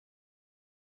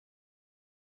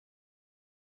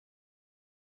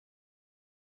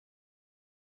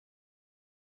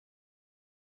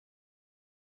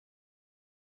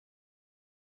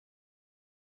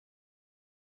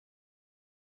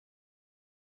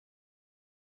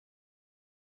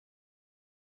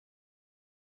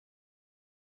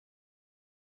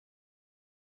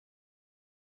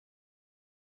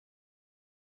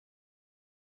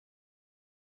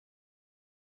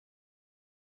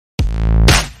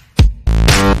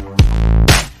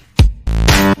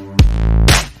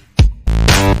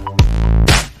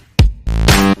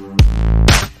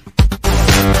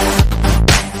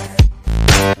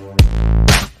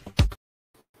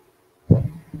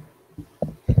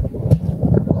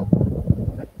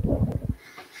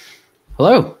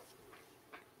Hello.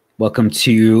 Welcome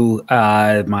to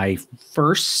my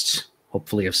first,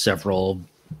 hopefully of several,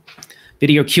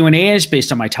 video Q&As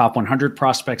based on my top 100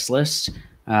 prospects list.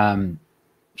 If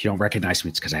you don't recognize me,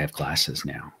 it's because I have glasses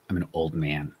now. I'm an old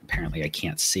man. Apparently, I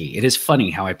can't see. It is funny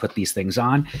how I put these things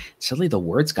on. Suddenly, the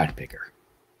words got bigger.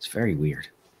 It's very weird.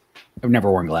 I've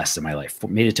never worn glasses in my life.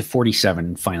 Made it to 47,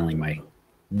 and finally,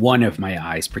 one of my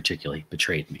eyes particularly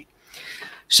betrayed me.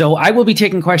 So I will be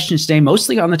taking questions today,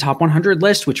 mostly on the top 100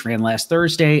 list, which ran last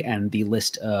Thursday, and the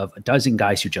list of a dozen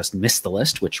guys who just missed the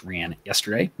list, which ran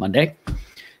yesterday, Monday.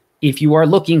 If you are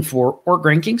looking for org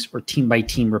rankings or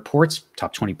team-by-team reports,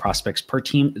 top 20 prospects per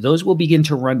team, those will begin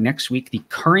to run next week. The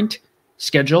current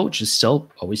schedule, which is still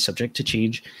always subject to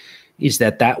change, is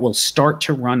that will start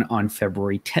to run on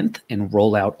February 10th and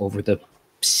roll out over the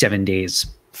 7 days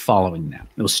following that.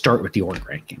 It will start with the org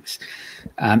rankings.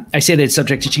 I say that it's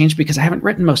subject to change because I haven't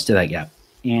written most of that yet.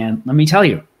 And let me tell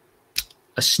you,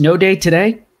 a snow day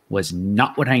today was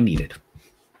not what I needed.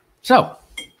 So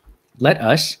let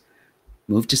us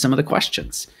move to some of the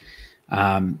questions.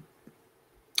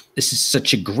 This is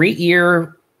such a great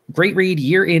read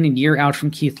year in and year out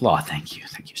from Keith Law. Thank you.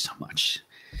 Thank you so much.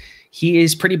 He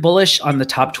is pretty bullish on the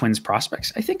top Twins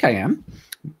prospects. I think I am.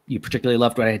 You particularly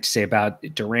loved what I had to say about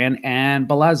Duran and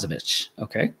Balazovic.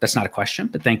 Okay, that's not a question,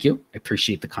 but thank you. I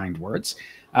appreciate the kind words.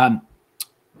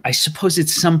 I suppose at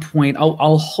some point,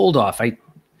 I'll hold off. A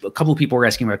couple of people were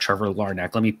asking about Trevor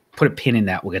Larnach. Let me put a pin in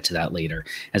that. We'll get to that later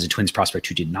as a Twins prospect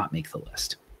who did not make the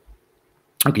list.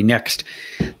 Okay, next.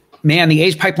 Man, the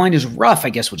A's pipeline is rough.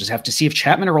 I guess we'll just have to see if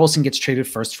Chapman or Olsen gets traded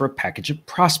first for a package of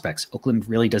prospects. Oakland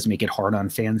really does make it hard on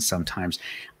fans sometimes.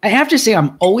 I have to say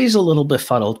I'm always a little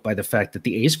befuddled by the fact that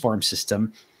the A's farm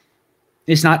system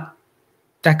is not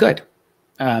that good.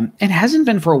 It hasn't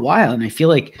been for a while, and I feel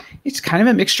like it's kind of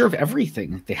a mixture of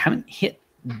everything. They haven't hit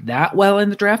that well in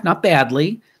the draft, not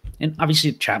badly. And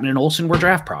obviously Chapman and Olsen were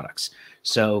draft products,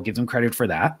 so give them credit for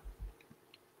that.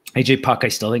 AJ Puck, I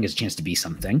still think has a chance to be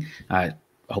something.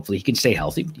 Hopefully he can stay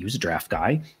healthy. He was a draft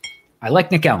guy. I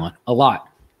like Nick Allen a lot.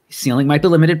 His ceiling might be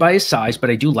limited by his size, but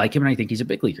I do like him, and I think he's a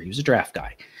big leaguer. He was a draft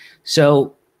guy.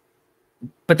 So,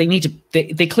 but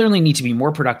they clearly need to be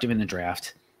more productive in the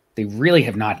draft. They really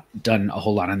have not done a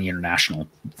whole lot on the international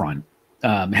front,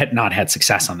 had not had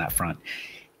success on that front.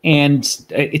 And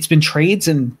it's been trades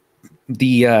and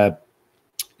the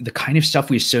kind of stuff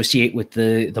we associate with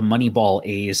the Moneyball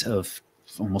A's of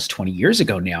almost 20 years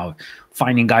ago now,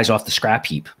 finding guys off the scrap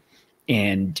heap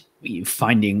and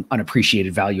finding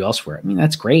unappreciated value elsewhere. I mean,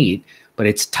 that's great, but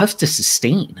it's tough to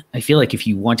sustain. I feel like if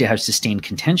you want to have sustained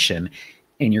contention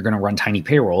and you're going to run tiny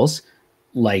payrolls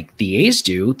like the A's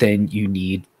do, then you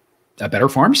need a better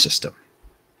farm system.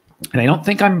 And I don't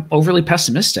think I'm overly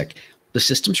pessimistic. The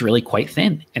system's really quite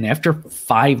thin. And after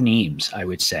 5 names, I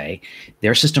would say,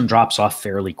 their system drops off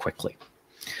fairly quickly.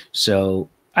 So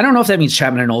I don't know if that means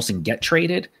Chapman and Olsen get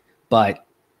traded, but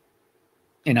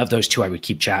and of those two, I would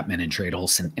keep Chapman and trade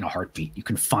Olsen in a heartbeat. You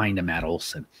can find a Matt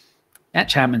Olsen. Matt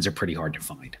Chapman's are pretty hard to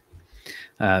find.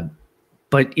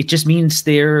 But it just means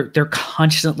they're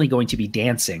constantly going to be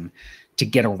dancing to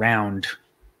get around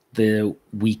the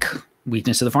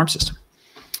weakness of the farm system.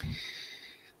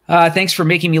 Thanks for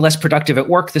making me less productive at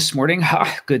work this morning.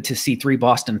 Good to see 3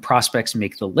 Boston prospects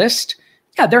make the list.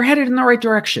 Yeah, they're headed in the right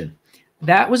direction.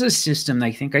 That was a system,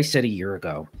 I think I said a year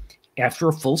ago. After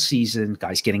a full season,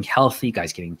 guys getting healthy,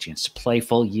 guys getting a chance to play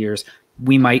full years,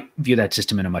 we might view that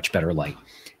system in a much better light.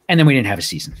 And then we didn't have a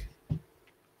season.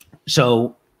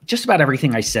 So just about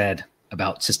everything I said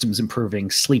about systems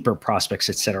improving, sleeper prospects,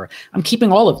 etc., I'm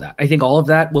keeping all of that. I think all of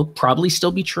that will probably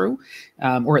still be true,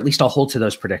 or at least I'll hold to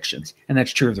those predictions. And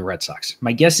that's true of the Red Sox.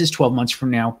 My guess is 12 months from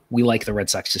now, we like the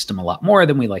Red Sox system a lot more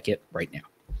than we like it right now.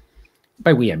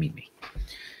 By we, I mean me.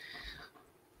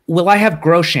 Will I have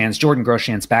Jordan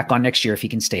Groshans back on next year if he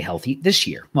can stay healthy this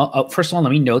year? Well, first of all,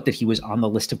 let me note that he was on the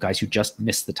list of guys who just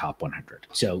missed the top 100.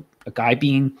 So a guy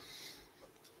being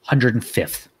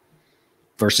 105th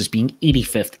versus being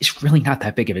 85th is really not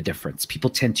that big of a difference. People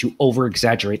tend to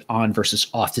over-exaggerate on versus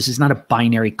off. This is not a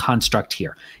binary construct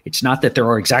here. It's not that there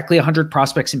are exactly 100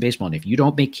 prospects in baseball, and if you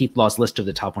don't make Keith Law's list of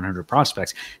the top 100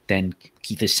 prospects, then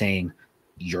Keith is saying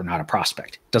you're not a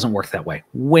prospect. It doesn't work that way.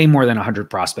 Way more than 100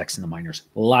 prospects in the minors.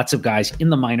 Lots of guys in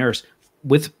the minors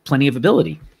with plenty of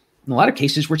ability. In a lot of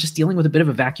cases, we're just dealing with a bit of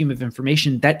a vacuum of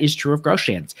information. That is true of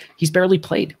Groshans. He's barely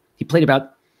played. He played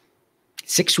about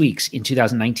 6 weeks in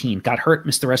 2019, got hurt,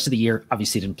 missed the rest of the year,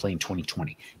 obviously didn't play in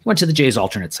 2020. He went to the Jays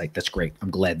alternate site. That's great.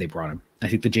 I'm glad they brought him. I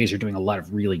think the Jays are doing a lot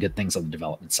of really good things on the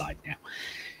development side now.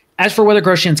 As for whether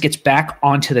Groshans gets back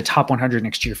onto the top 100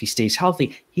 next year if he stays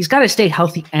healthy, he's got to stay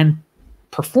healthy and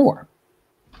perform.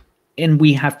 And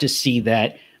we have to see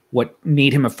that what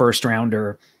made him a first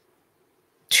rounder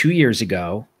 2 years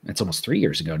ago, it's almost 3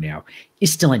 years ago now,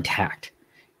 is still intact.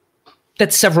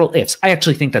 That's several ifs. I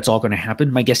actually think that's all going to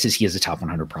happen. My guess is he is a top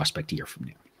 100 prospect a year from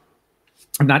now.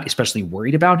 I'm not especially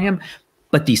worried about him,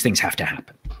 but these things have to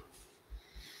happen.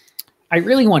 I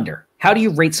really wonder, how do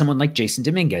you rate someone like Jason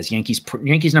Dominguez,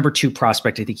 Yankees number 2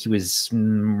 prospect? I think he was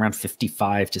around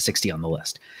 55 to 60 on the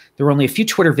list. There were only a few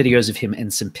Twitter videos of him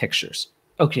and some pictures.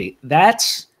 Okay,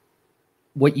 that's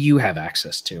what you have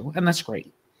access to, and that's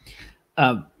great.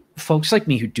 Folks like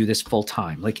me who do this full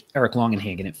time, like Eric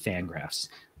Longenhagen at Fangraphs,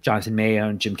 Jonathan Mayo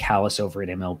and Jim Callis over at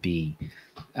MLB,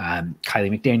 Kylie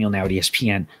McDaniel now at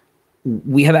ESPN,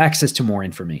 we have access to more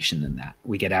information than that.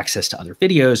 We get access to other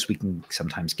videos. We can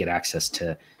sometimes get access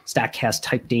to StatCast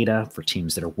type data for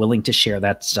teams that are willing to share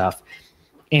that stuff.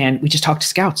 And we just talk to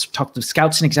scouts,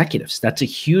 and executives. That's a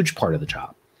huge part of the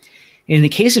job. In the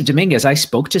case of Dominguez, I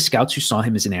spoke to scouts who saw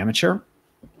him as an amateur.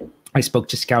 I spoke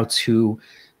to scouts who,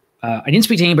 I didn't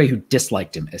speak to anybody who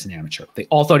disliked him as an amateur. They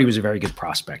all thought he was a very good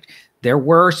prospect. There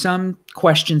were some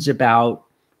questions about,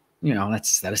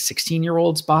 that's that a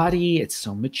 16-year-old's body? It's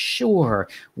so mature.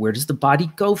 Where does the body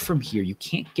go from here? You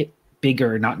can't get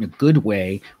bigger, not in a good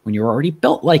way, when you're already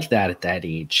built like that at that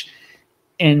age.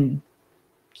 And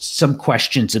some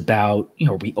questions about,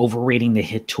 are we overrating the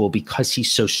hit tool because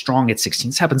he's so strong at 16?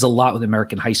 This happens a lot with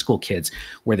American high school kids,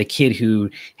 where the kid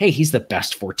who, hey, he's the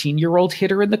best 14-year-old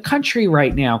hitter in the country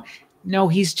right now. No,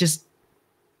 he's just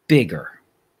bigger.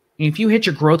 And if you hit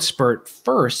your growth spurt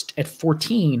first at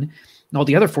 14, and all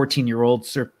the other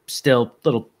 14-year-olds are still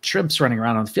little shrimps running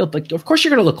around on the field, like, of course you're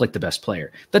going to look like the best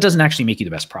player. That doesn't actually make you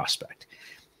the best prospect.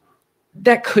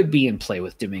 That could be in play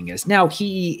with Dominguez. Now,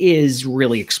 he is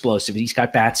really explosive. He's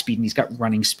got bat speed and he's got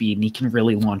running speed, and he can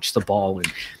really launch the ball.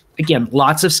 And again,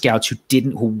 lots of scouts who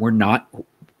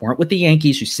weren't with the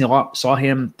Yankees, who saw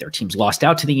him, their teams lost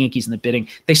out to the Yankees in the bidding,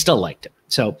 they still liked him.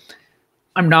 So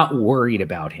I'm not worried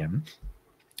about him.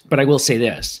 But I will say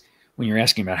this, when you're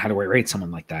asking about how do I rate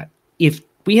someone like that, if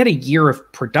we had a year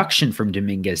of production from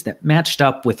Dominguez that matched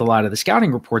up with a lot of the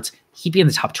scouting reports, he'd be in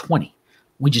the top 20.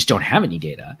 We just don't have any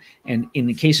data. And in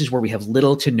the cases where we have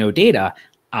little to no data,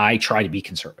 I try to be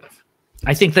conservative.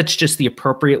 I think that's just the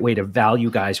appropriate way to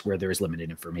value guys where there is limited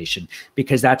information,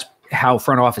 because that's how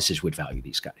front offices would value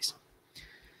these guys.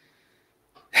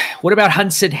 What about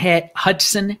Hudson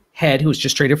Head, who was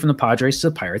just traded from the Padres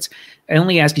to the Pirates? I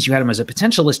only ask because you had him as a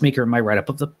potential list maker in my write-up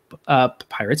of the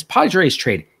Pirates Padres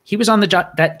trade. He was on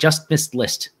that just missed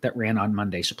list that ran on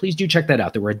Monday. So please do check that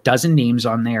out. There were a dozen names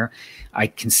on there. I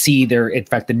can see there. In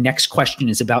fact, the next question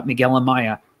is about Miguel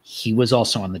Amaya. He was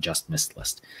also on the just missed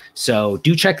list. So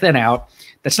do check that out.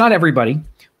 That's not everybody,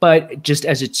 but just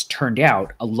as it's turned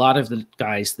out, a lot of the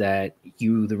guys that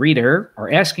you, the reader,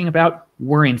 are asking about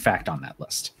were in fact on that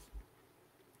list.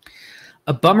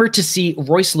 A bummer to see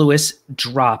Royce Lewis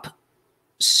drop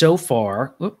so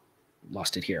far.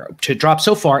 Lost it here. To drop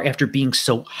so far after being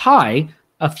so high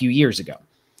a few years ago.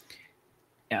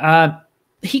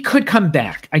 He could come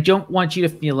back. I don't want you to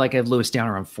feel like I have Lewis down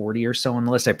around 40 or so on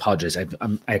the list. I apologize. I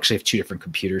actually have 2 different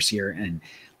computers here, and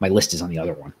my list is on the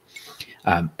other one,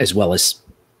 as well as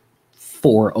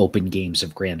 4 open games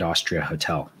of Grand Austria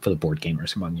Hotel for the board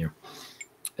gamers among you.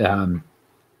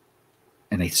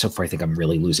 And so far, I think I'm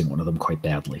really losing one of them quite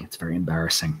badly. It's very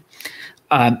embarrassing.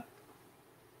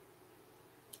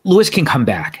 Lewis can come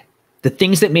back. The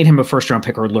things that made him a first-round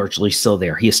pick are largely still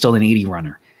there. He is still an 80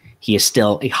 runner. He is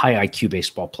still a high IQ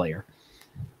baseball player.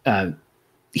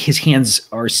 His hands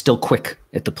are still quick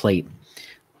at the plate.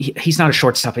 He's not a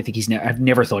shortstop. I think I've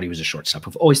never thought he was a shortstop.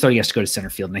 I've always thought he has to go to center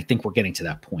field, and I think we're getting to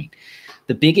that point.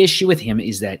 The big issue with him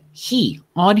is that he,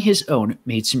 on his own,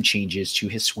 made some changes to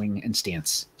his swing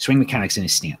mechanics and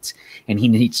his stance, and he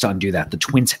needs to undo that. The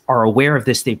Twins are aware of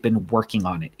this. They've been working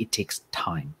on it. It takes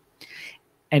time.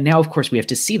 And now, of course, we have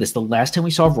to see this. The last time we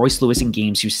saw Royce Lewis in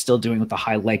games, he was still doing with the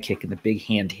high leg kick and the big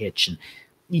hand hitch. And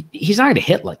he's not going to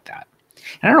hit like that.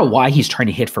 And I don't know why he's trying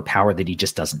to hit for power that he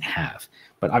just doesn't have.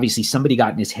 But obviously somebody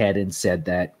got in his head and said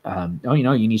that,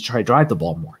 you need to try to drive the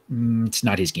ball more. It's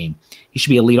not his game. He should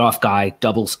be a leadoff guy,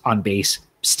 doubles on base,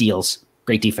 steals,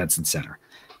 great defense in center.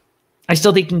 I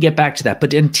still think he can get back to that.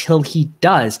 But until he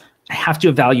does, I have to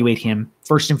evaluate him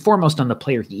first and foremost on the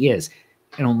player he is,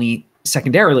 and only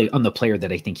secondarily on the player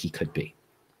that I think he could be.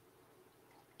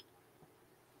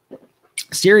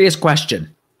 Serious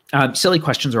question. Silly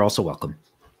questions are also welcome.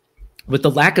 With the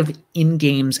lack of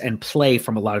in-games and play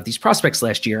from a lot of these prospects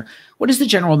last year, what is the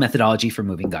general methodology for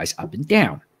moving guys up and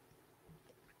down?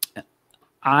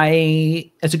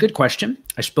 That's a good question.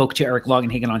 I spoke to Eric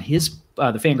Longenhagen on his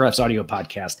the Fangraphs audio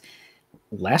podcast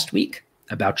last week.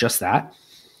 about just that.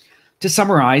 To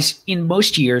summarize, in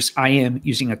most years, I am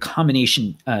using a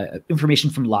combination information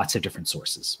from lots of different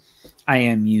sources. I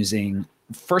am using,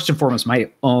 first and foremost,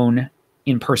 my own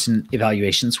in-person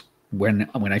evaluations when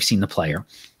I've seen the player.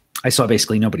 I saw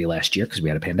basically nobody last year because we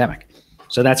had a pandemic.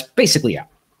 So that's basically out.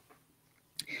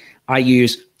 I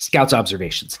use scouts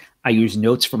observations. I use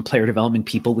notes from player development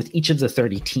people with each of the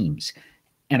 30 teams.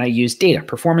 And I use data,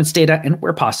 performance data, and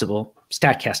where possible,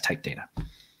 StatCast type data.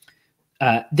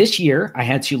 This year, I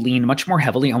had to lean much more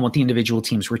heavily on what the individual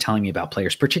teams were telling me about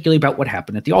players, particularly about what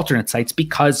happened at the alternate sites,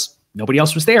 because nobody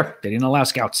else was there. They didn't allow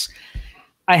scouts.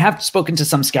 I have spoken to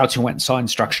some scouts who went and saw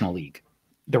Instructional League.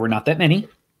 There were not that many.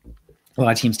 A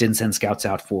lot of teams didn't send scouts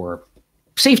out for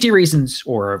safety reasons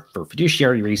or for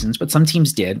fiduciary reasons, but some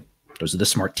teams did. Those are the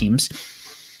smart teams.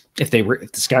 If the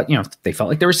scout, if they felt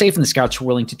like they were safe and the scouts were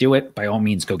willing to do it, by all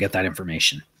means, go get that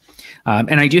information.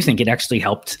 And I do think it actually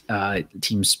helped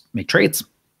teams make trades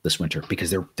this winter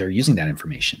because they're using that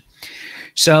information.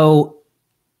 So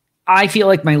I feel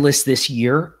like my lists this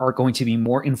year are going to be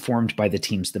more informed by the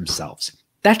teams themselves.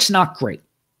 That's not great.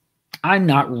 I'm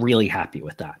not really happy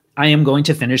with that. I am going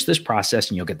to finish this process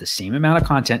and you'll get the same amount of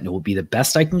content and it will be the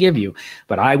best I can give you,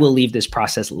 but I will leave this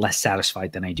process less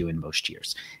satisfied than I do in most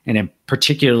years. And I'm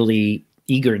particularly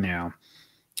eager now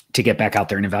to get back out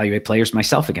there and evaluate players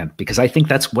myself again, because I think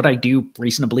that's what I do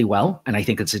reasonably well. And I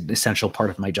think it's an essential part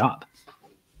of my job.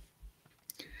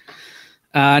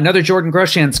 Another Jordan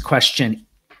Groshan's question.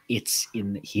 He's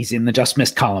in the just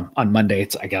missed column on Monday.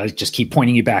 I got to just keep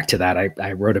pointing you back to that.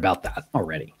 I wrote about that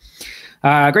already.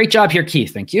 Great job here,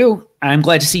 Keith. Thank you. I'm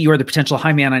glad to see you are the potential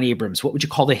high man on Abrams. What would you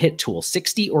call the hit tool,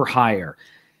 60 or higher?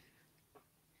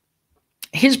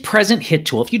 His present hit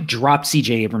tool, if you drop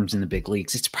CJ Abrams in the big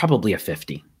leagues, it's probably a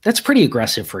 50. That's pretty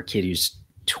aggressive for a kid who's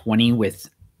 20 with,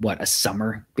 a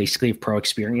summer basically of pro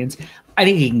experience. I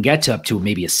think he can get up to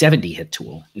maybe a 70 hit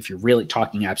tool if you're really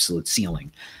talking absolute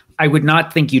ceiling. I would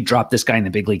not think you'd drop this guy in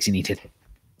the big leagues and he'd hit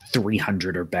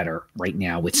 300 or better right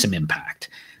now with some impact.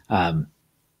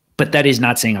 But that is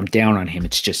not saying I'm down on him.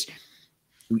 It's just,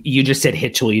 you just said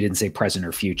hit tool. You didn't say present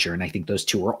or future. And I think those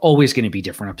two are always going to be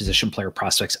different on position player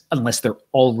prospects unless they're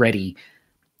already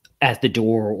at the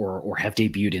door or have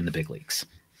debuted in the big leagues.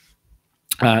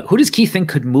 Who does Keith think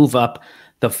could move up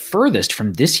the furthest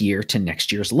from this year to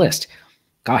next year's list?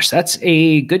 Gosh, that's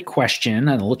a good question and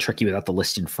a little tricky without the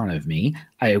list in front of me.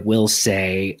 I will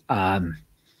say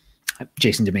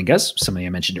Jason Dominguez, somebody I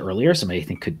mentioned earlier, somebody I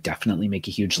think could definitely make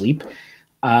a huge leap.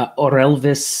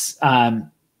 Orelvis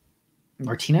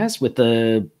Martinez with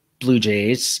the Blue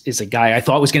Jays is a guy I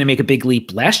thought was going to make a big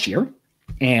leap last year,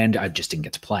 and I just didn't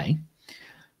get to play.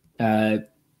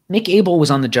 Nick Abel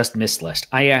was on the just missed list.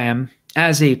 I am,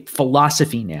 as a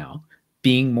philosophy now,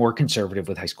 being more conservative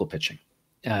with high school pitching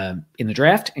in the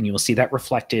draft, and you will see that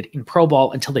reflected in pro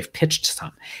ball until they've pitched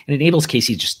some. And in Abel's case,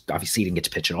 he just obviously didn't get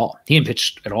to pitch at all. He didn't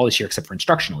pitch at all this year except for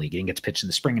instructional league. He didn't get to pitch in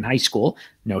the spring in high school,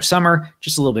 no summer,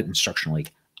 just a little bit instructional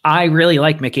league. I really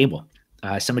like Mick Abel.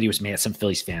 Somebody was mad, some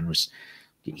Phillies fan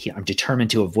I'm determined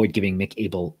to avoid giving Mick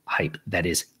Abel hype. That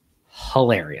is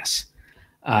hilarious.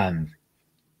 I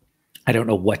don't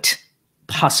know what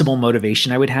possible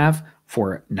motivation I would have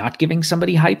for not giving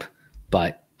somebody hype,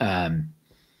 but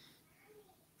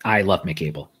I love Mick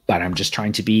Abel, but I'm just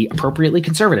trying to be appropriately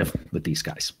conservative with these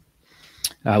guys,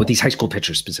 with these high school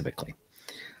pitchers specifically.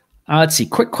 Let's see.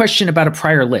 Quick question about a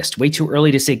prior list. Way too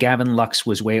early to say Gavin Lux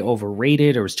was way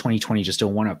overrated, or was 2020 just a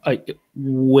one-up?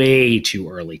 Way too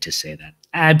early to say that.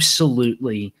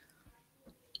 Absolutely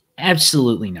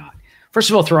not. First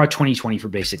of all, throw out 2020 for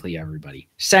basically everybody.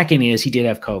 Second is he did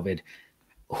have COVID.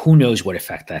 Who knows what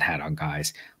effect that had on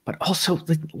guys. But also,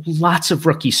 lots of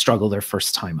rookies struggle their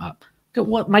first time up. Look at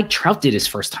what Mike Trout did his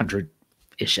first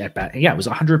 100-ish at-bat. Yeah, it was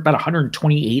about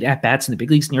 128 at-bats in the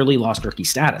big leagues, nearly lost rookie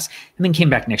status, and then came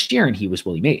back next year, and he was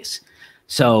Willie Mays.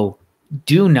 So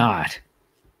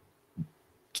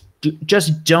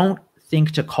just don't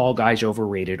think to call guys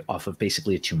overrated off of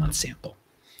basically a 2-month sample.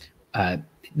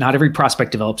 Not every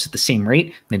prospect develops at the same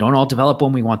rate. They don't all develop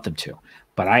when we want them to.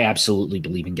 But I absolutely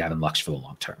believe in Gavin Lux for the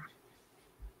long term.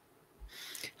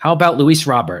 How about Luis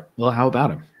Robert? Well, how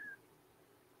about him?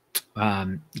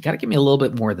 You got to give me a little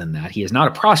bit more than that. He is not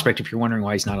a prospect if you're wondering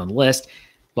why he's not on the list.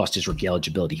 Lost his rookie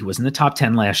eligibility. He was in the top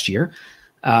 10 last year.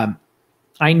 I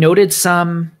noted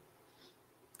some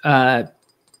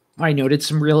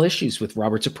real issues with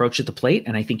Robert's approach at the plate,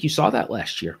 and I think you saw that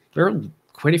last year. There are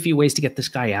quite a few ways to get this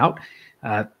guy out.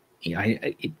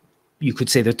 You could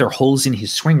say that there are holes in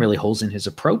his swing, really holes in his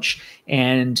approach,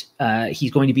 and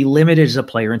he's going to be limited as a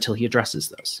player until he addresses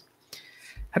those.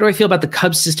 How do I feel about the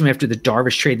Cubs system after the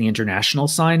Darvish trade and the international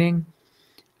signing?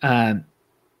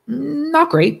 Not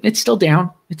great. It's still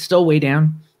down. It's still way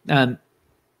down. They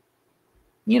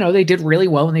did really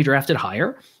well when they drafted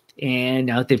higher. And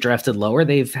now that they've drafted lower,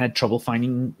 they've had trouble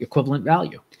finding equivalent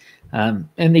value. And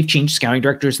they've changed scouting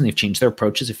directors and they've changed their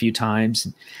approaches a few times.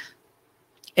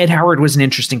 Ed Howard was an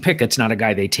interesting pick. It's not a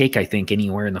guy they take, I think,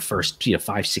 anywhere in the first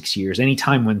 5-6 years.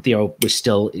 Anytime when Theo was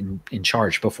still in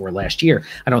charge before last year,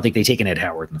 I don't think they take an Ed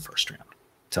Howard in the first round.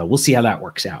 So we'll see how that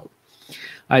works out.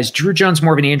 Is Drew Jones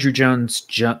more of an Andrew Jones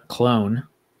clone?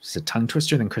 It's a tongue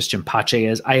twister than Christian Pache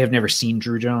is. I have never seen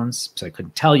Drew Jones, so I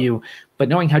couldn't tell you. But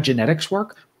knowing how genetics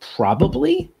work,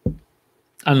 probably,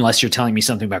 unless you're telling me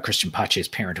something about Christian Pache's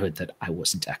parenthood that I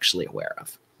wasn't actually aware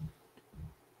of.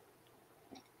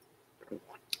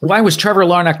 Why was Trevor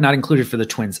Larnach not included for the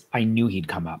Twins? I knew he'd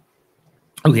come up.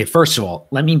 Okay, first of all,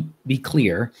 let me be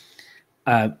clear.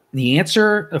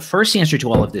 The first answer to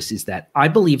all of this is that I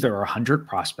believe there are 100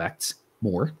 prospects,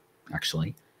 more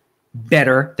actually,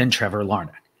 better than Trevor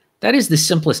Larnach. That is the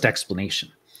simplest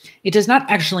explanation. It does not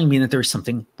actually mean that there is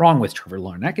something wrong with Trevor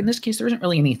Larnach. In this case, there isn't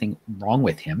really anything wrong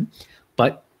with him,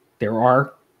 but there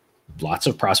are lots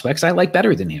of prospects I like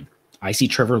better than him. I see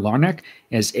Trevor Larnach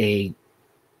as a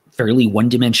fairly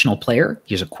one-dimensional player.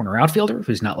 He's a corner outfielder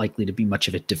who's not likely to be much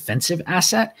of a defensive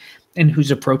asset and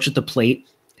whose approach at the plate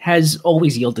has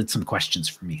always yielded some questions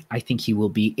for me. I think he will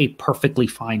be a perfectly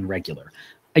fine regular.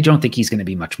 I don't think he's going to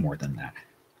be much more than that.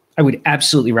 I would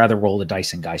absolutely rather roll the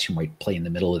dice on guys who might play in the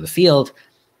middle of the field,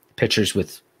 pitchers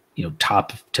with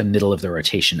top to middle of the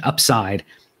rotation upside,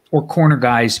 or corner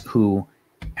guys who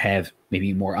have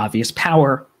maybe more obvious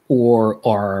power or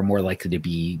are more likely to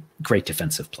be great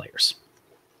defensive players.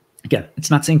 Again, it's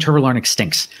not saying Trevor Larnach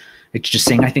stinks. It's just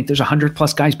saying I think there's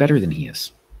 100+ guys better than he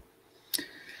is.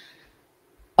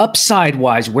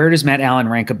 Upside-wise, where does Matt Allen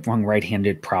rank among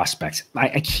right-handed prospects?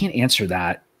 I can't answer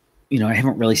that. I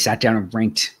haven't really sat down and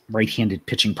ranked right-handed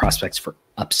pitching prospects for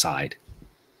upside.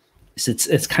 So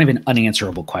it's kind of an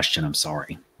unanswerable question. I'm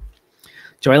sorry.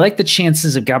 Do I like the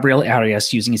chances of Gabriel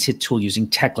Arias using his hit tool using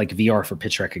tech like VR for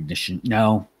pitch recognition?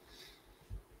 No.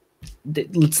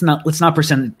 Let's not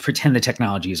pretend the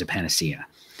technology is a panacea.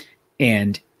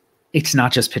 And it's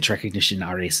not just pitch recognition in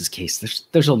Arias's case.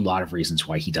 There's a lot of reasons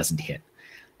why he doesn't hit.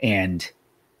 And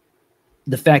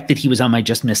the fact that he was on my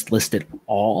just missed list at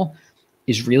all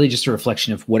is really just a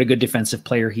reflection of what a good defensive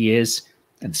player he is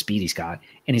and the speed he's got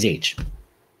and his age.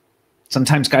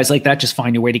 Sometimes guys like that just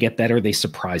find a way to get better. They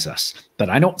surprise us. But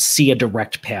I don't see a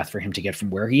direct path for him to get from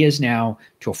where he is now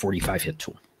to a 45 hit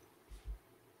tool.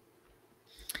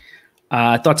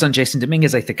 Thoughts on Jason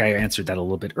Dominguez? I think I answered that a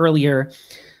little bit earlier.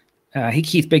 Hey,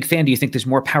 Keith, big fan. Do you think there's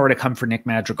more power to come for Nick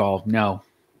Madrigal? No.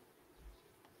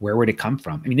 Where would it come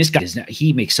from? I mean, this guy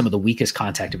he makes some of the weakest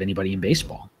contact of anybody in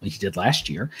baseball, like he did last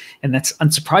year. And that's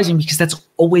unsurprising because that's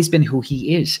always been who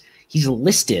he is. He's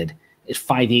listed at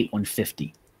 5'8",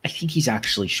 150. I think he's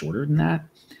actually shorter than that.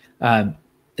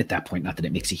 At that point, not that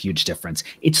it makes a huge difference.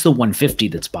 It's the 150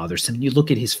 that's bothersome. You look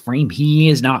at his frame, he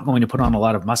is not going to put on a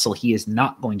lot of muscle. He is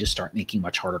not going to start making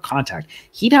much harder contact.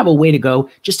 He'd have a way to go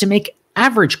just to make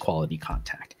average quality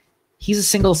contact. He's a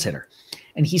singles hitter.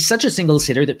 And he's such a singles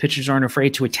hitter that pitchers aren't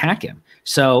afraid to attack him.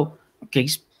 So, okay,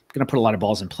 he's going to put a lot of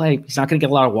balls in play. He's not going to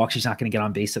get a lot of walks. He's not going to get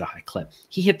on base at a high clip.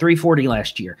 He hit 340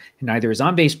 last year, and neither his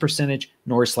on-base percentage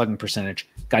nor his slugging percentage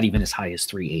got even as high as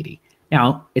 380.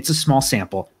 Now, it's a small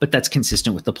sample, but that's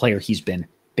consistent with the player he's been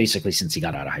basically since he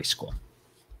got out of high school.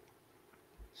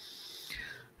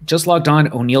 Just logged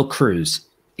on, O'Neal Cruz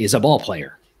is a ball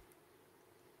player.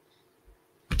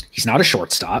 He's not a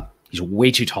shortstop. He's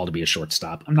way too tall to be a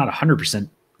shortstop. I'm not 100%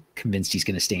 convinced he's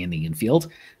going to stay in the infield,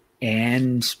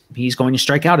 and he's going to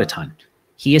strike out a ton.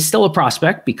 He is still a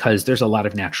prospect because there's a lot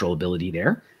of natural ability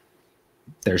there.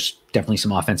 There's definitely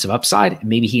some offensive upside.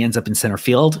 Maybe he ends up in center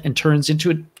field and turns into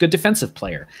a good defensive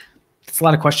player. That's a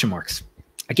lot of question marks.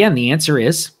 Again, the answer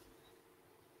is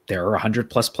there are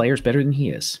 100+ players better than he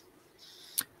is.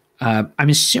 I'm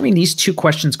assuming these two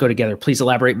questions go together. Please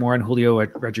elaborate more on Julio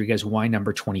Rodriguez. Why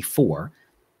number 24?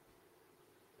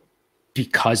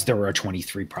 Because there are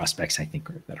 23 prospects, I think,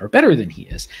 that are better than he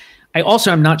is. I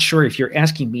also am not sure if you're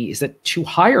asking me, is that too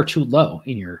high or too low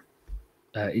in your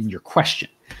question?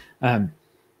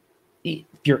 If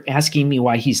you're asking me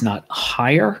why he's not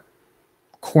higher,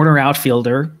 corner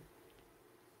outfielder,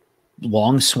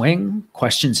 long swing,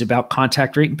 questions about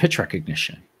contact rate and pitch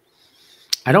recognition.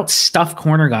 I don't stuff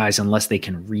corner guys unless they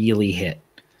can really hit.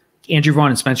 Andrew Vaughn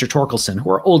and Spencer Torkelson, who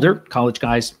are older, college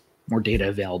guys, more data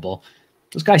available.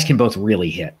 Those guys can both really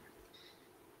hit.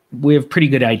 We have a pretty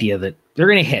good idea that they're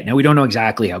going to hit. Now, we don't know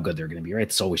exactly how good they're going to be, right?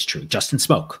 It's always true. Justin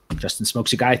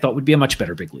Smoke's a guy I thought would be a much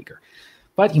better big leaguer.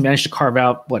 But he managed to carve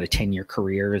out a 10-year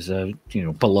career as a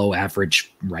below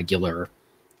average regular,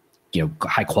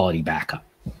 high quality backup.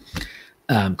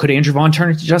 Could Andrew Vaughn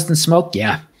turn into Justin Smoke?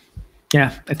 Yeah.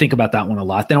 I think about that one a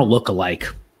lot. They don't look alike.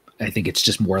 I think it's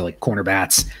just more like corner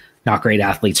bats, not great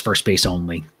athletes, first base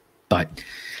only. But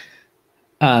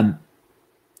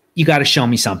you got to show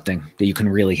me something that you can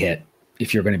really hit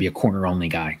if you're going to be a corner only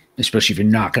guy, especially if you're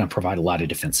not going to provide a lot of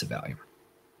defensive value.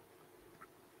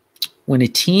 When a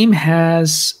team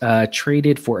has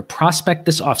traded for a prospect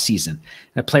this offseason, and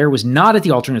a player was not at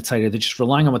the alternate site, they're just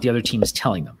relying on what the other team is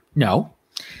telling them. No,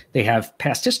 they have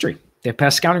past history. They have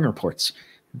past scouting reports.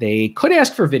 They could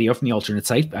ask for video from the alternate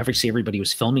site. Obviously, everybody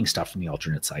was filming stuff from the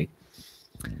alternate site.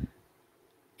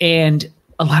 And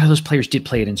a lot of those players did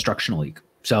play at instructional league.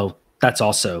 So that's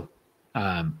also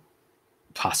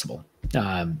possible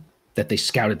that they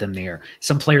scouted them there.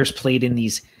 Some players played in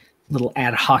these little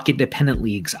ad hoc independent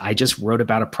leagues. I just wrote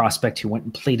about a prospect who went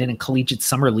and played in a collegiate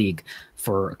summer league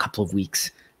for a couple of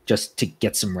weeks just to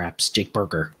get some reps. Jake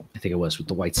Berger, I think it was, with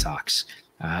the White Sox,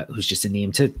 who's just a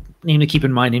name to keep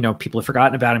in mind. People have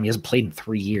forgotten about him. He hasn't played in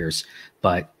 3 years,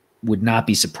 but would not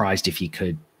be surprised if he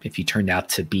turned out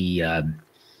to be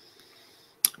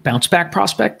bounce back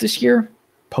prospect this year,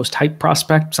 post hype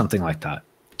prospect, something like that.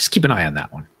 Just keep an eye on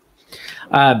that one.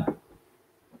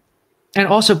 And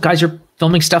also, guys are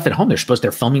filming stuff at home.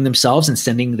 They're filming themselves and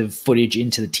sending the footage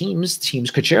into the teams.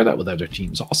 Teams could share that with other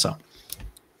teams also.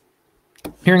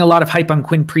 Hearing a lot of hype on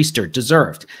Quinn Priester,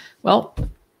 deserved. Well,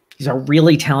 he's a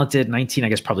really talented 19, I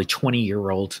guess probably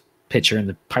 20-year-old pitcher in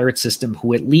the Pirate system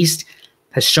who at least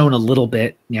has shown a little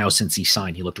bit now since he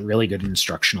signed. He looked really good in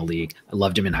instructional league. I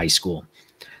loved him in high school.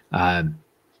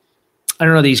 I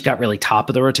don't know that he's got really top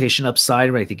of the rotation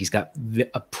upside, but I think he's got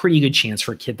a pretty good chance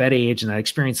for a kid that age and that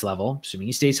experience level, assuming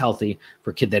he stays healthy,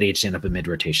 for a kid that age to end up a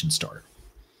mid-rotation starter.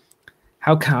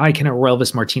 How high can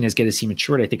Elvis Martinez get as he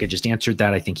matured? I think I just answered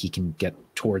that. I think he can get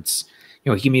towards,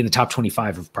 he can be in the top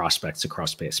 25 of prospects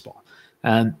across baseball.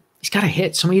 He's got to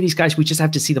hit. So many of these guys, we just have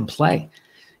to see them play.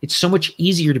 It's so much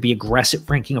easier to be aggressive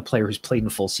ranking a player who's played in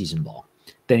full season ball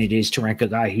than it is to rank a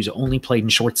guy who's only played in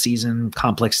short season,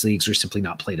 complex leagues, or simply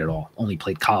not played at all, only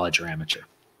played college or amateur.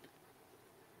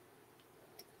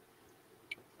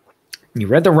 You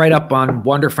read the write-up on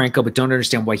Wander Franco, but don't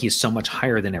understand why he's so much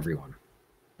higher than everyone.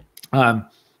 Well,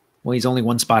 he's only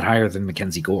one spot higher than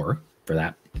Mackenzie Gore for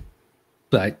that.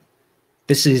 But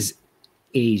this is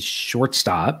a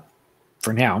shortstop,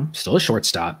 for now, still a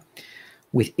shortstop,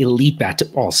 with elite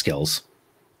bat-to-ball skills,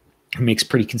 who makes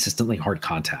pretty consistently hard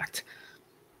contact.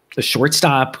 A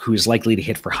shortstop who is likely to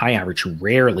hit for high average, who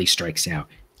rarely strikes out,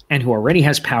 and who already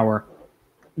has power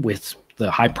with the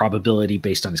high probability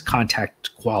based on his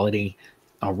contact quality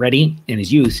already in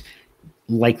his youth,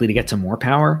 likely to get to more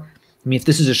power. I mean, if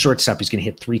this is a shortstop, he's going to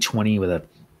hit 320 with a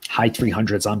high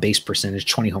 300s on base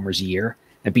percentage, 20 homers a year,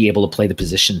 and be able to play the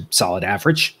position solid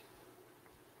average.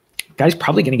 Guy's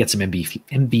probably going to get some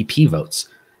MVP votes,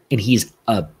 and he's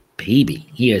a baby.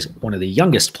 He is one of the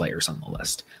youngest players on the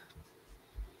list.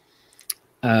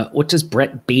 What does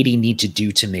Brett Beatty need to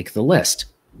do to make the list?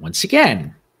 Once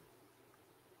again,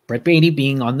 Brett Beatty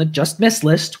being on the just miss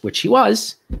list, which he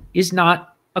was, is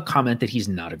not a comment that he's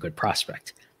not a good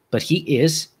prospect. But he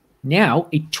is now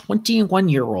a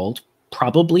 21-year-old,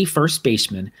 probably first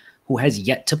baseman, who has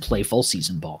yet to play full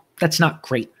season ball. That's not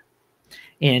great.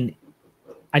 And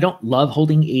I don't love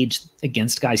holding age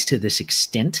against guys to this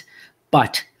extent,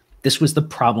 but this was the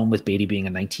problem with Beatty being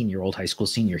a 19-year-old high school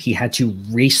senior. He had to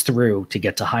race through to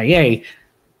get to high A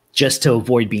just to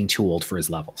avoid being too old for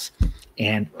his levels.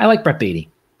 And I like Brett Beatty,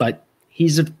 but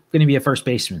he's going to be a first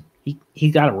baseman. He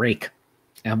got a rake.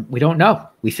 And we don't know.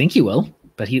 We think he will,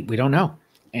 but we don't know.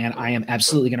 And I am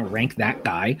absolutely going to rank that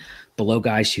guy below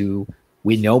guys who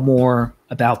we know more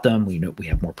about them. We know we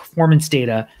have more performance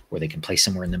data where they can play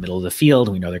somewhere in the middle of the field.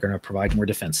 We know they're going to provide more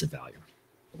defensive value.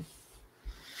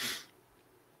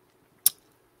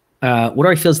 What do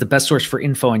I feel is the best source for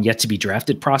info on yet to be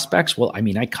drafted prospects? Well, I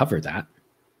mean, I cover that.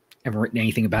 I haven't written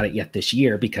anything about it yet this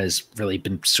year because really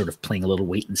been sort of playing a little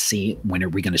wait and see. When are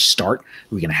we going to start?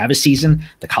 Are we going to have a season?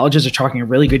 The colleges are talking a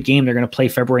really good game. They're going to play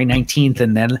February 19th.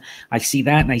 And then I see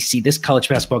that and I see this college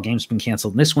basketball game's been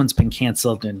canceled and this one's been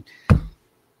canceled. And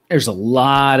there's a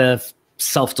lot of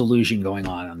self-delusion going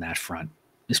on that front.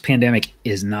 This pandemic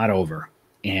is not over.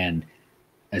 And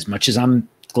as much as I'm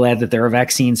glad that there are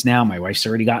vaccines now, my wife's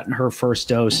already gotten her first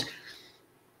dose.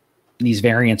 These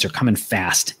variants are coming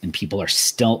fast and people are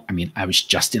still, I mean, I was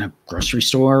just in a grocery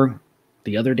store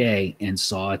the other day and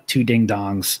saw two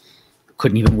ding-dongs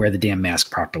couldn't even wear the damn mask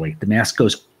properly. The mask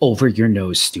goes over your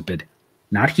nose, stupid.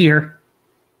 Not here,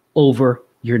 over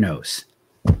your nose.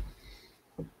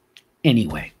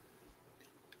 Anyway,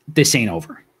 this ain't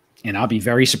over. And I'll be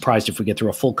very surprised if we get through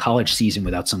a full college season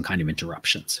without some kind of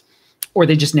interruptions. Or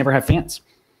they just never have fans.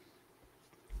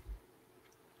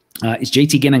 Is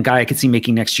JT Ginn a guy I could see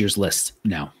making next year's list?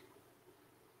 No.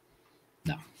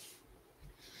 No.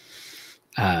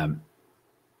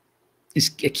 Is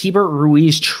Keibert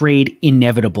Ruiz trade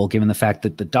inevitable given the fact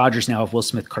that the Dodgers now have Will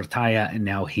Smith, Cartaya, and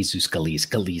now Jesus Galiz?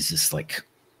 Galiz is like,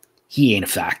 he ain't a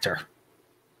factor.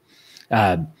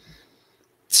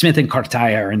 Smith and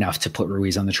Cartaya are enough to put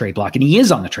Ruiz on the trade block, and he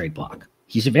is on the trade block.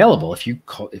 He's available.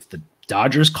 If the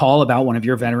Dodgers call about one of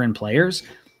your veteran players,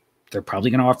 they're probably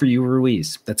going to offer you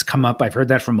Ruiz. That's come up. I've heard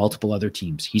that from multiple other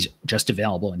teams. He's just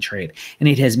available in trade, and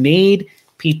it has made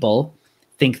people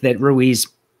think that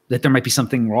that there might be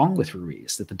something wrong with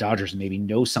Ruiz, that the Dodgers maybe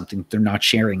know something they're not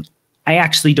sharing. I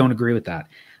actually don't agree with that.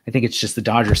 I think it's just the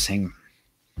Dodgers saying,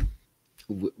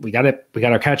 we got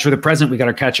our catcher of the present, we got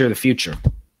our catcher of the future.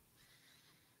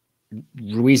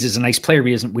 Ruiz is a nice player,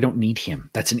 but we don't need him.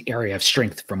 That's an area of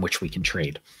strength from which we can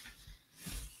trade.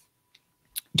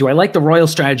 Do I like the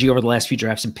Royals strategy over the last few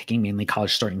drafts in picking mainly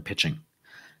college starting pitching?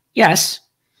 Yes.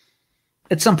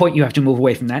 At some point, you have to move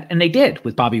away from that, and they did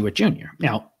with Bobby Witt Jr.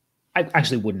 Now, I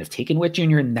actually wouldn't have taken Witt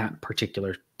Jr. in that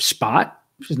particular spot,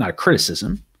 which is not a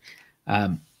criticism.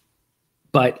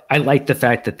 But I like the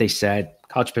fact that they said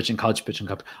college pitching.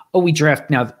 Oh, we draft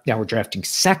now we're drafting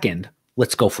second.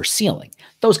 Let's go for ceiling.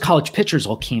 Those college pitchers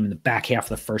all came in the back half of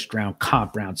the first round,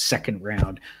 comp round, second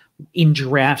round, in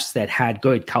drafts that had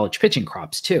good college pitching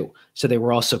crops too. So they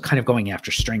were also kind of going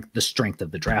after the strength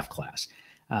of the draft class.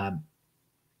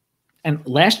 And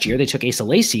last year they took Asa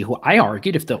Lacy, who I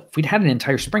argued if we'd had an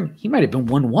entire spring, he might have been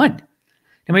 1-1. And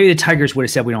maybe the Tigers would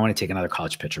have said, we don't want to take another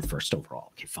college pitcher first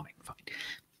overall. Okay, fine.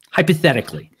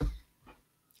 Hypothetically,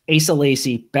 Asa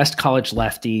Lacy, best college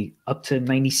lefty, up to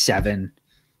 97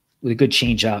 with a good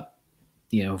changeup.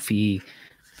 You know, if he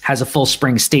has a full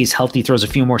spring, stays healthy, throws a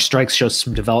few more strikes, shows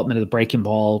some development of the breaking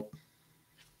ball,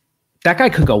 that guy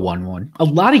could go 1-1. A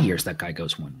lot of years that guy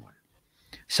goes 1-1.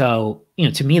 So,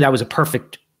 to me, that was a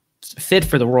perfect fit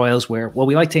for the Royals where,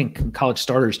 we like taking college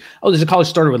starters. Oh, there's a college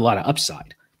starter with a lot of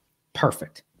upside.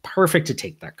 Perfect to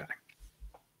take that guy.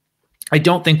 I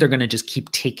don't think they're going to just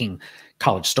keep taking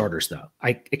college starters, though.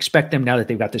 I expect them, now that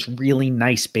they've got this really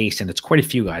nice base, and it's quite a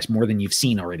few guys, more than you've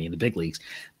seen already in the big leagues,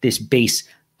 this base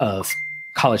of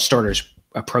college starters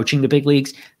approaching the big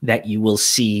leagues, that you will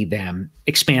see them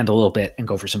expand a little bit and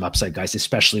go for some upside guys,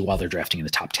 especially while they're drafting in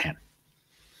the top 10.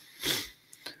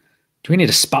 Do we need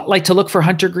a spotlight to look for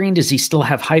Hunter Green? Does he still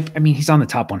have hype? I mean, he's on the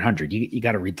top 100. You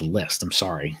got to read the list. I'm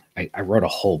sorry. I wrote a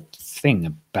whole thing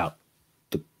about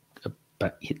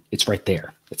but it's right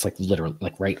there. It's like literally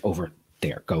like right over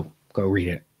there. Go read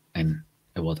it. And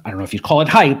I don't know if you'd call it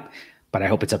hype, but I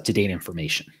hope it's up-to-date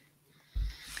information.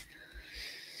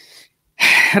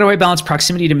 How do I balance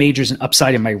proximity to majors and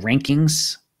upside in my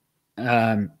rankings?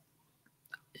 That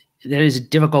is a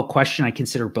difficult question. I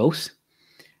consider both.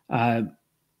 I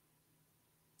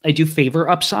do favor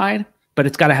upside, but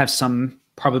it's got to have some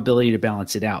probability to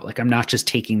balance it out. Like, I'm not just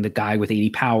taking the guy with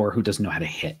 80 power who doesn't know how to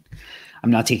hit. I'm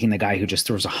not taking the guy who just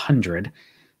throws 100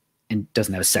 and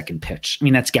doesn't have a second pitch. I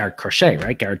mean, that's Garrett Crochet,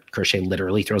 right? Garrett Crochet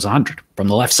literally throws 100 from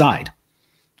the left side.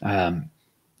 He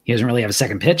doesn't really have a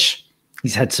second pitch.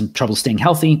 He's had some trouble staying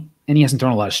healthy, and he hasn't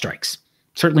thrown a lot of strikes.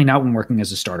 Certainly not when working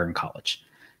as a starter in college.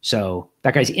 So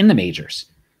that guy's in the majors,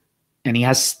 and he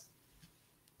has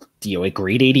a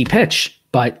great 80 pitch,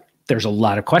 but there's a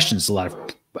lot of questions, a lot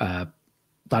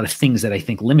of things that I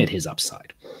think limit his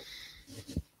upside.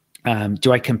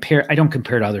 Do I compare? I don't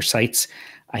compare to other sites.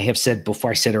 I have said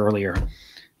before, I said earlier,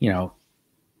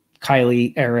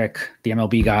 Kylie, Eric, the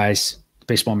MLB guys,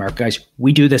 Baseball America guys,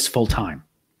 we do this full time.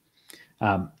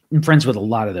 I'm friends with a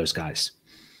lot of those guys.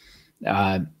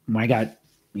 When I got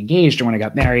engaged or when I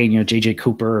got married, JJ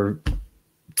Cooper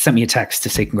sent me a text to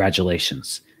say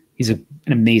congratulations. He's an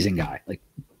amazing guy. Like,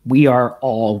 we are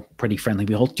all pretty friendly.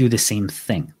 We all do the same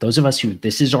thing. Those of us who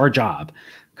this is our job,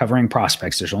 covering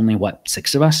prospects, there's only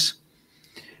 6 of us.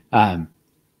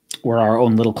 We're our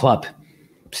own little club.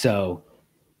 So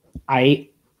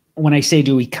when I say,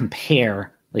 do we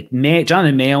compare, like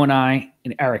Jonathan Mayo and I,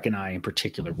 and Eric and I in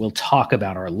particular, we'll talk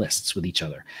about our lists with each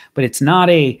other, but it's not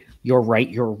you're right,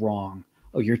 you're wrong.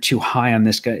 Oh, you're too high on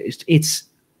this guy.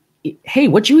 Hey,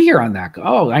 what'd you hear on that?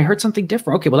 Oh, I heard something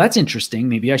different. Okay, well, that's interesting.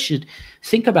 Maybe I should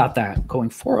think about that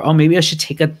going forward. Oh, maybe I should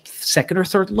take a second or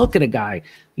third look at a guy.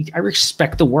 I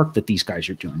respect the work that these guys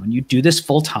are doing. When you do this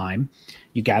full time,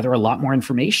 you gather a lot more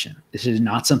information. This is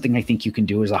not something I think you can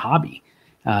do as a hobby.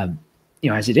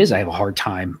 As it is, I have a hard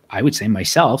time, I would say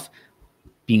myself,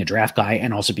 being a draft guy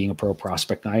and also being a pro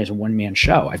prospect guy is a one-man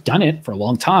show. I've done it for a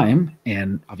long time,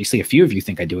 and obviously a few of you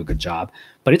think I do a good job,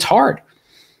 but it's hard.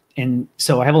 And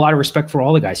so I have a lot of respect for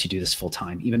all the guys who do this full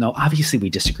time, even though obviously we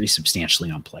disagree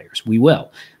substantially on players. We will,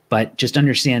 but just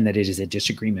understand that it is a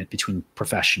disagreement between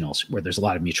professionals where there's a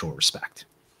lot of mutual respect.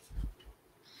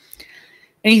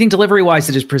 Anything delivery-wise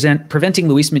that is preventing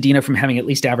Luis Medina from having at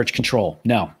least average control?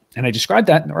 No. And I described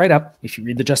that in the write-up. If you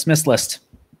read the just missed list,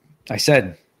 I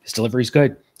said his delivery's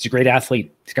good. He's a great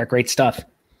athlete. He's got great stuff.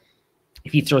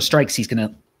 If he throws strikes, he's going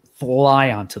to fly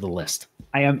onto the list.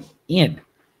 I am in.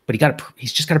 But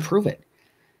he's just got to prove it.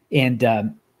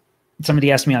 And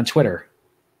somebody asked me on Twitter,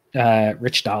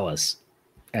 Rich Dallas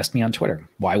asked me on Twitter,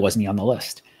 why wasn't he on the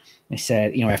list? I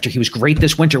said, after he was great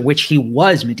this winter, which he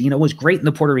was, Medina was great in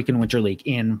the Puerto Rican Winter League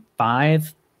in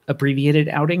 5 abbreviated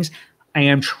outings. I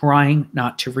am trying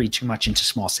not to read too much into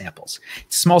small samples.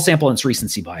 It's a small sample and it's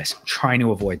recency bias. I'm trying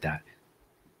to avoid that.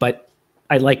 But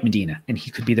I like Medina, and he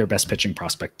could be their best pitching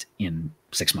prospect in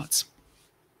 6 months.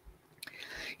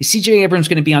 Is CJ Abrams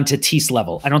going to be on Tatis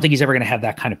level? I don't think he's ever going to have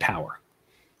that kind of power.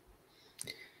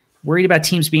 Worried about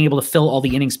teams being able to fill all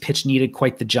the innings pitched needed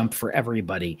quite the jump for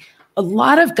everybody. A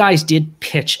lot of guys did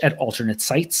pitch at alternate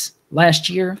sites last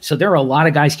year. So there are a lot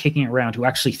of guys kicking around who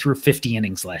actually threw 50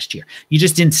 innings last year. You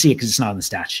just didn't see it because it's not on the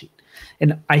stat sheet.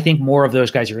 And I think more of those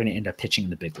guys are going to end up pitching in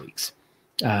the big leagues.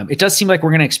 It does seem like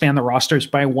we're going to expand the rosters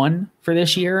by 1 for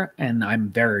this year, and I'm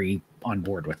very on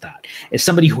board with that. As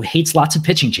somebody who hates lots of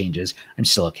pitching changes, I'm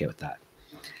still okay with that.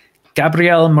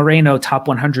 Gabriel Moreno, top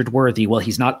 100 worthy. Well,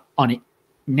 he's not on it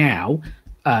now.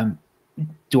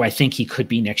 Do I think he could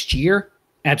be next year?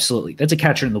 Absolutely. That's a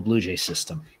catcher in the Blue Jays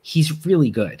system. He's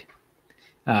really good.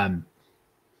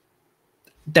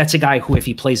 That's a guy who, if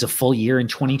he plays a full year in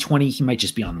 2020, he might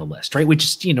just be on the list, right? Which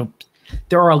is,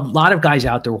 there are a lot of guys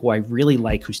out there who I really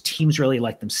like, whose teams really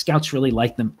like them, scouts really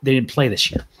like them. They didn't play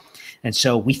this year. And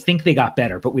so we think they got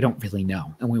better, but we don't really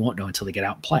know. And we won't know until they get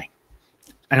out and play.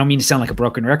 I don't mean to sound like a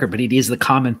broken record, but it is the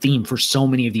common theme for so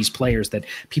many of these players that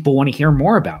people want to hear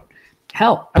more about.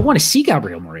 Hell, I want to see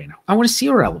Gabriel Moreno. I want to see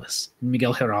Orelvis,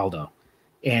 Miguel Geraldo,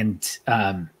 and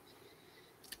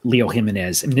Leo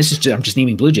Jimenez. I mean, I'm just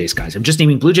naming Blue Jays guys. I'm just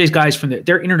naming Blue Jays guys from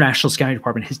their international scouting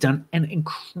department has done an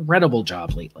incredible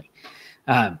job lately.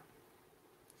 Machado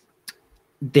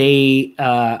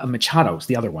is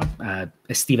the other one,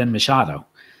 Steven Machado.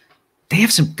 They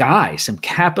have some guys, some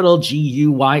capital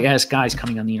Guys guys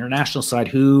coming on the international side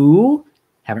who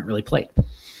haven't really played. A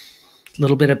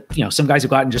little bit of, some guys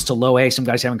have gotten just to low A, some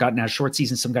guys haven't gotten out of short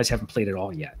season, some guys haven't played at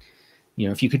all yet.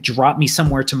 If you could drop me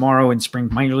somewhere tomorrow in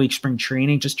minor league spring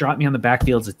training, just drop me on the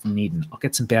backfields at Dunedin. I'll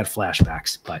get some bad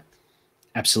flashbacks, but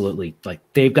absolutely,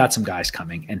 they've got some guys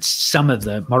coming, and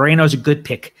Moreno's a good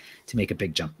pick to make a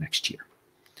big jump next year.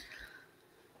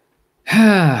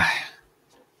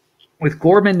 With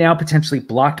Gorman now potentially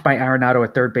blocked by Arenado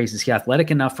at third base, is he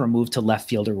athletic enough for a move to left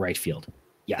field or right field?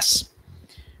 Yes.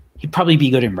 He'd probably be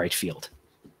good in right field.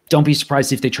 Don't be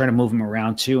surprised if they try to move him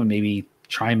around too and maybe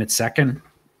try him at second.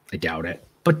 I doubt it,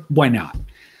 but why not?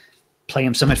 Play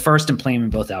him some at first and play him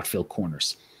in both outfield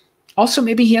corners. Also,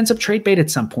 maybe he ends up trade bait at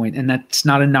some point, and that's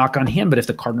not a knock on him, but if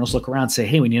the Cardinals look around and say,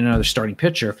 hey, we need another starting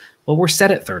pitcher, well, we're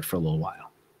set at third for a little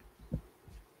while.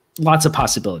 Lots of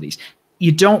possibilities.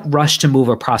 You don't rush to move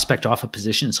a prospect off a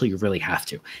position until you really have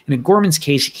to. And in Gorman's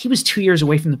case, he was 2 years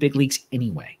away from the big leagues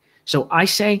anyway. So I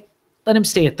say, let him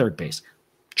stay at third base.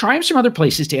 Try him some other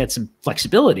places to add some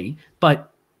flexibility,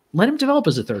 but let him develop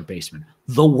as a third baseman.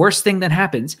 The worst thing that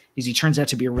happens is he turns out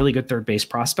to be a really good third base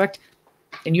prospect,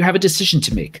 and you have a decision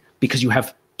to make because you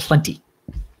have plenty.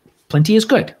 Plenty is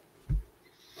good.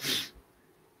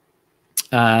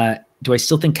 Do I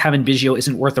still think Kevin Biggio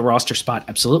isn't worth a roster spot?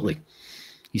 Absolutely.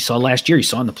 You saw last year, you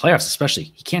saw in the playoffs especially,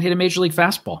 he can't hit a major league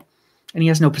fastball, and he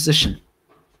has no position.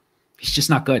 He's just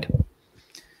not good.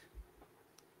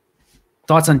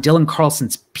 Thoughts on Dylan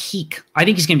Carlson's peak? I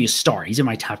think he's going to be a star. He's in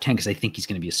my top 10 because I think he's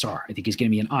going to be a star. I think he's going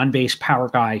to be an on-base power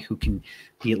guy who can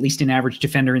be at least an average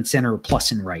defender in center or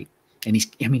plus in right. And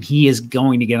he is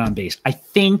going to get on base. I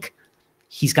think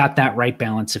he's got that right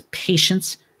balance of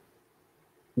patience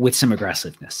with some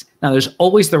aggressiveness. Now, there's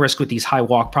always the risk with these high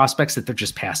walk prospects that they're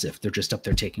just passive. They're just up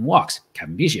there taking walks.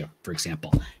 Kevin Biggio, for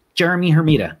example. Jeremy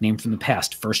Hermida, named from the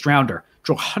past, first rounder,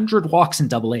 drew 100 walks in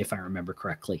Double A, if I remember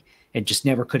correctly, and just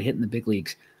never could hit in the big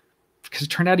leagues because it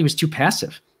turned out he was too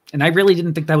passive. And I really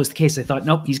didn't think that was the case. I thought,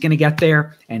 nope, he's going to get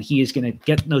there, and he is going to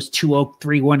get those 2-0,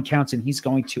 3-1 counts, and he's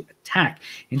going to attack.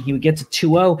 And he would get to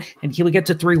 2-0, and he would get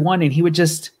to 3-1, and he would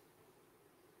just...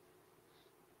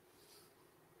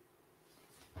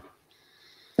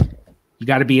 You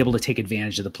got to be able to take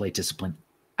advantage of the plate discipline.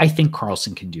 I think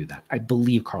Carlson can do that. I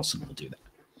believe Carlson will do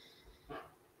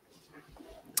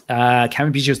that.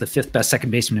 Kevin Biggio is the 5th best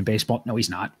second baseman in baseball. No, he's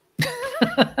not.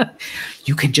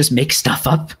 You can just make stuff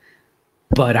up,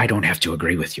 but I don't have to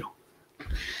agree with you.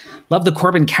 Love the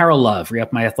Corbin Carroll love.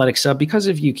 Re-up my athletic sub because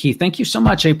of you, Keith. Thank you so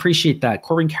much. I appreciate that.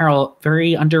 Corbin Carroll,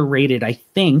 very underrated, I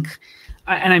think.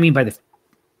 And I mean by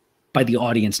the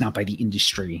audience, not by the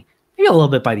industry. Maybe a little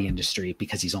bit by the industry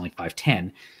because he's only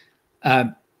 5'10".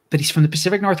 But he's from the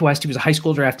Pacific Northwest. He was a high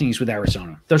school draft and he's with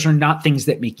Arizona. Those are not things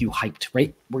that make you hyped,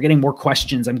 right? We're getting more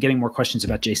questions. I'm getting more questions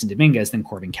about Jason Dominguez than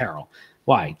Corbin Carroll.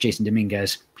 Why? Jason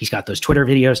Dominguez, he's got those Twitter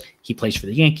videos. He plays for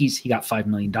the Yankees. He got $5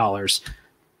 million.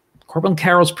 Corbin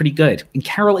Carroll's pretty good. And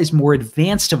Carroll is more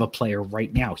advanced of a player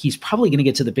right now. He's probably going to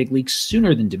get to the big leagues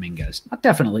sooner than Dominguez. Not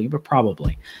definitely, but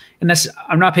probably. And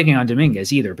I'm not picking on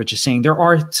Dominguez either, but just saying there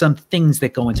are some things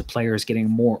that go into players getting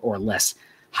more or less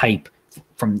hype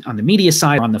from on the media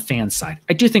side or on the fan side.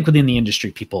 I do think within the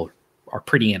industry, people are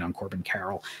pretty in on Corbin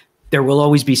Carroll. There will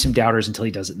always be some doubters until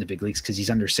he does it in the big leagues because he's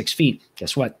under 6 feet.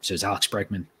 Guess what? So is Alex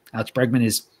Bregman. Alex Bregman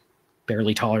is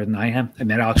barely taller than I am. I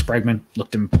met Alex Bregman,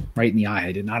 looked him right in the eye.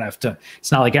 I did not have to.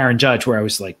 It's not like Aaron Judge where I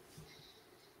was like,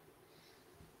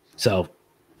 so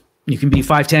you can be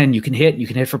 5'10", you can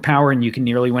hit for power, and you can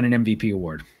nearly win an MVP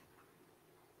award.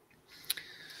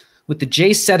 With the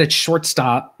Jays set at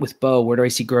shortstop with Bo, where do I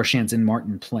see Groshans and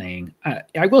Martin playing?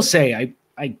 I will say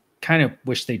I kind of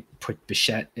wish they'd put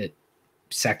Bichette at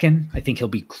second. I think he'll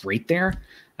be great there.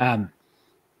 They're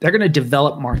going to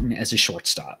develop Martin as a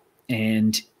shortstop,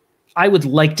 and I would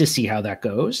like to see how that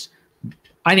goes.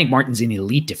 I think Martin's an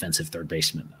elite defensive third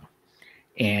baseman, though.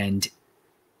 And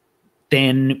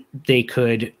then they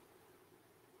could,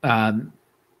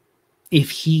 if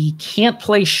he can't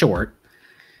play short,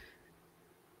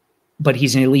 but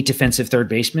he's an elite defensive third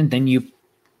baseman, then you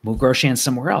move Groshans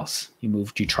somewhere else. You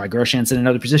try Groshans in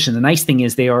another position. The nice thing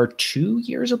is they are 2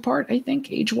 years apart, I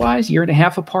think, age-wise, year and a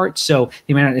half apart, so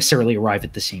they may not necessarily arrive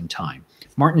at the same time.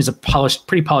 Martin is a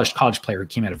pretty polished college player who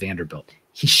came out of Vanderbilt.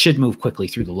 He should move quickly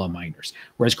through the low minors,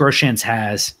 whereas Groshans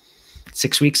has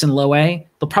 6 weeks in low A.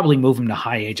 They'll probably move him to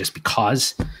high A just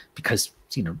because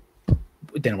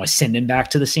they don't want to send him back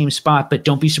to the same spot. But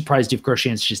don't be surprised if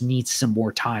Groshans just needs some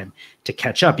more time to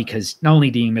catch up because not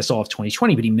only did he miss all of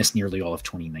 2020, but he missed nearly all of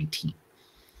 2019.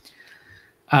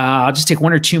 I'll just take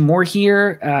one or two more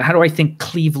here. How do I think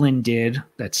Cleveland did?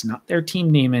 That's not their team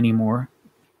name anymore.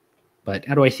 But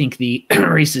how do I think the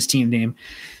racist team name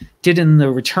did in the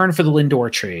return for the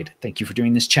Lindor trade? Thank you for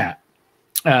doing this chat.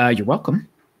 You're welcome.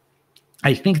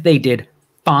 I think they did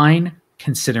fine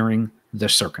considering the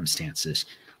circumstances.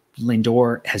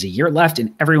 Lindor has a year left,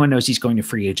 and everyone knows he's going to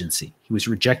free agency. He was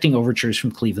rejecting overtures from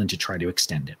Cleveland to try to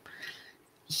extend him.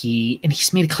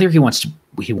 He's made it clear he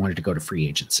wanted to go to free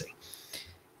agency.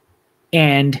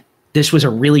 And this was a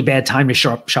really bad time to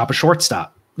shop a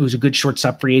shortstop. It was a good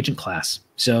shortstop free agent class.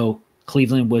 So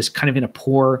Cleveland was kind of in a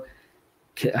poor,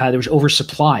 there was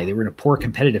oversupply. They were in a poor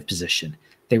competitive position.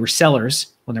 They were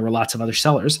sellers when there were lots of other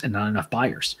sellers and not enough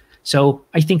buyers. So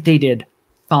I think they did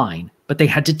fine, but they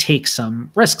had to take some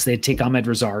risks. They had to take Ahmed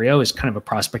Rosario as kind of a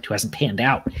prospect who hasn't panned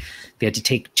out. They had to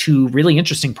take two really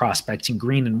interesting prospects in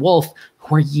Green and Wolf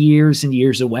who are years and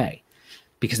years away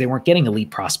because they weren't getting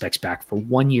elite prospects back for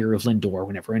 1 year of Lindor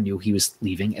when everyone knew he was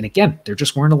leaving. And again, there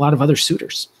just weren't a lot of other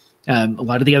suitors. A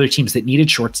lot of the other teams that needed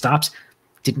shortstops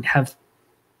didn't have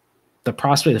the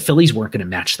prospect. The Phillies weren't going to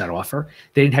match that offer.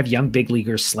 They didn't have young big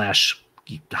leaguers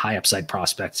 / high upside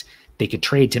prospects they could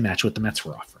trade to match what the Mets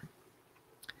were offering.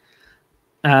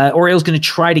 Orioles going to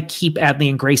try to keep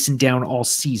Adley and Grayson down all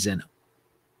season.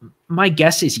 My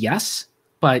guess is yes,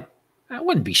 but I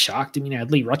wouldn't be shocked. I mean,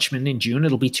 Adley Rutschman in June,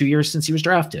 it'll be 2 years since he was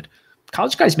drafted.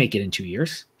 College guys make it in 2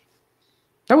 years.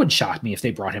 That wouldn't shock me if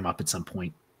they brought him up at some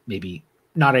point, maybe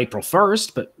not April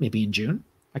 1st, but maybe in June.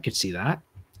 I could see that.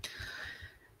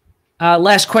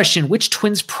 Last question. Which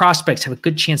Twins prospects have a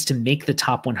good chance to make the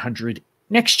top 100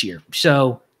 next year?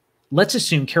 So let's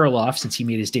assume Kirilloff, since he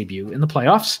made his debut in the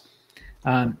playoffs,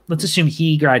 let's assume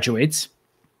he graduates.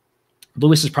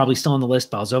 Lewis is probably still on the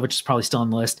list. Balzovich is probably still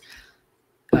on the list.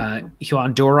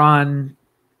 Juan Duran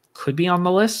could be on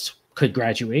the list, could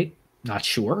graduate. Not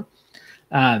sure.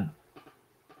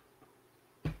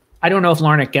 I don't know if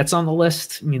Larnach gets on the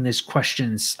list. I mean, there's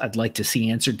questions I'd like to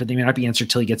see answered, but they may not be answered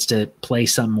till he gets to play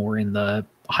some more in the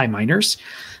high minors.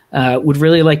 Would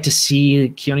really like to see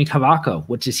Keone Cavaco.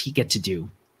 What does he get to do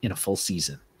in a full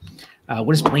season?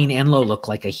 What does Blaine Enlow look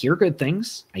like? I hear good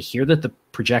things. I hear that the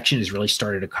projection has really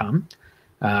started to come.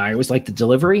 I always liked the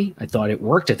delivery. I thought it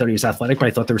worked. I thought he was athletic, but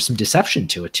I thought there was some deception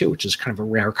to it too, which is kind of a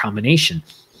rare combination.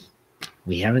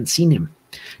 We haven't seen him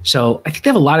So I think they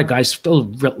have a lot of guys, still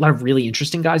a lot of really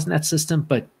interesting guys in that system,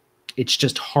 but it's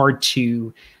just hard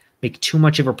to make too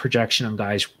much of a projection on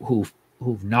guys who've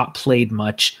not played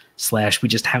much / we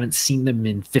just haven't seen them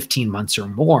in 15 months or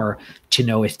more to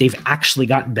know if they've actually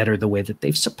gotten better the way that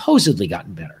they've supposedly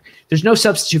gotten better. There's no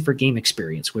substitute for game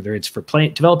experience, whether it's for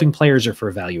developing players or for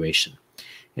evaluation.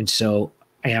 And so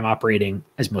I am operating,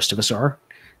 as most of us are,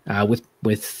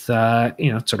 with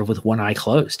sort of with one eye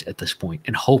closed at this point,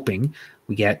 and hoping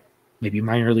we get maybe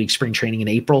minor league spring training in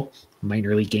April,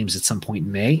 minor league games at some point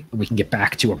in May, and we can get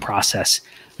back to a process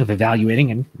of evaluating,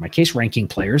 and in my case, ranking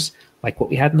players like what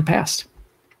we had in the past.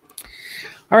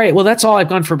 All right, well, that's all. I've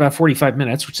gone for about 45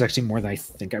 minutes, which is actually more than I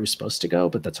think I was supposed to go,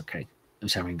 but that's okay. I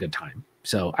was having a good time.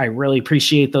 So I really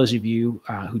appreciate those of you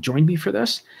who joined me for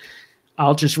this.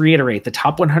 I'll just reiterate, the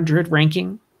top 100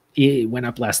 ranking, it went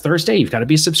up last Thursday. You've got to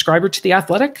be a subscriber to The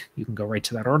Athletic. You can go right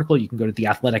to that article. You can go to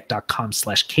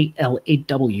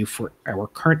theathletic.com/KLAW for our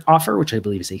current offer, which I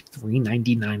believe is a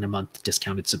 $3.99 a month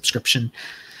discounted subscription.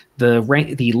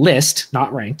 The list,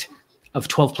 not ranked, of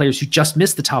 12 players who just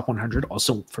missed the top 100,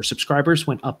 also for subscribers,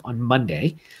 went up on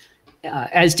Monday,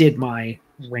 as did my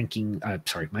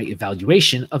my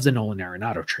evaluation of the Nolan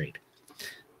Arenado trade.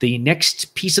 The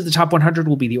next piece of the top 100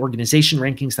 will be the organization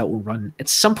rankings that will run at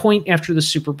some point after the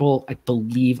Super Bowl, I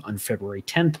believe on February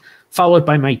 10th, followed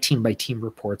by my team-by-team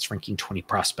reports ranking 20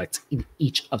 prospects in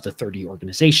each of the 30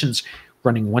 organizations,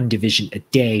 running one division a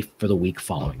day for the week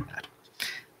following that.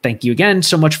 Thank you again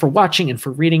so much for watching and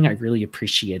for reading. I really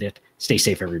appreciate it. Stay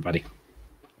safe, everybody.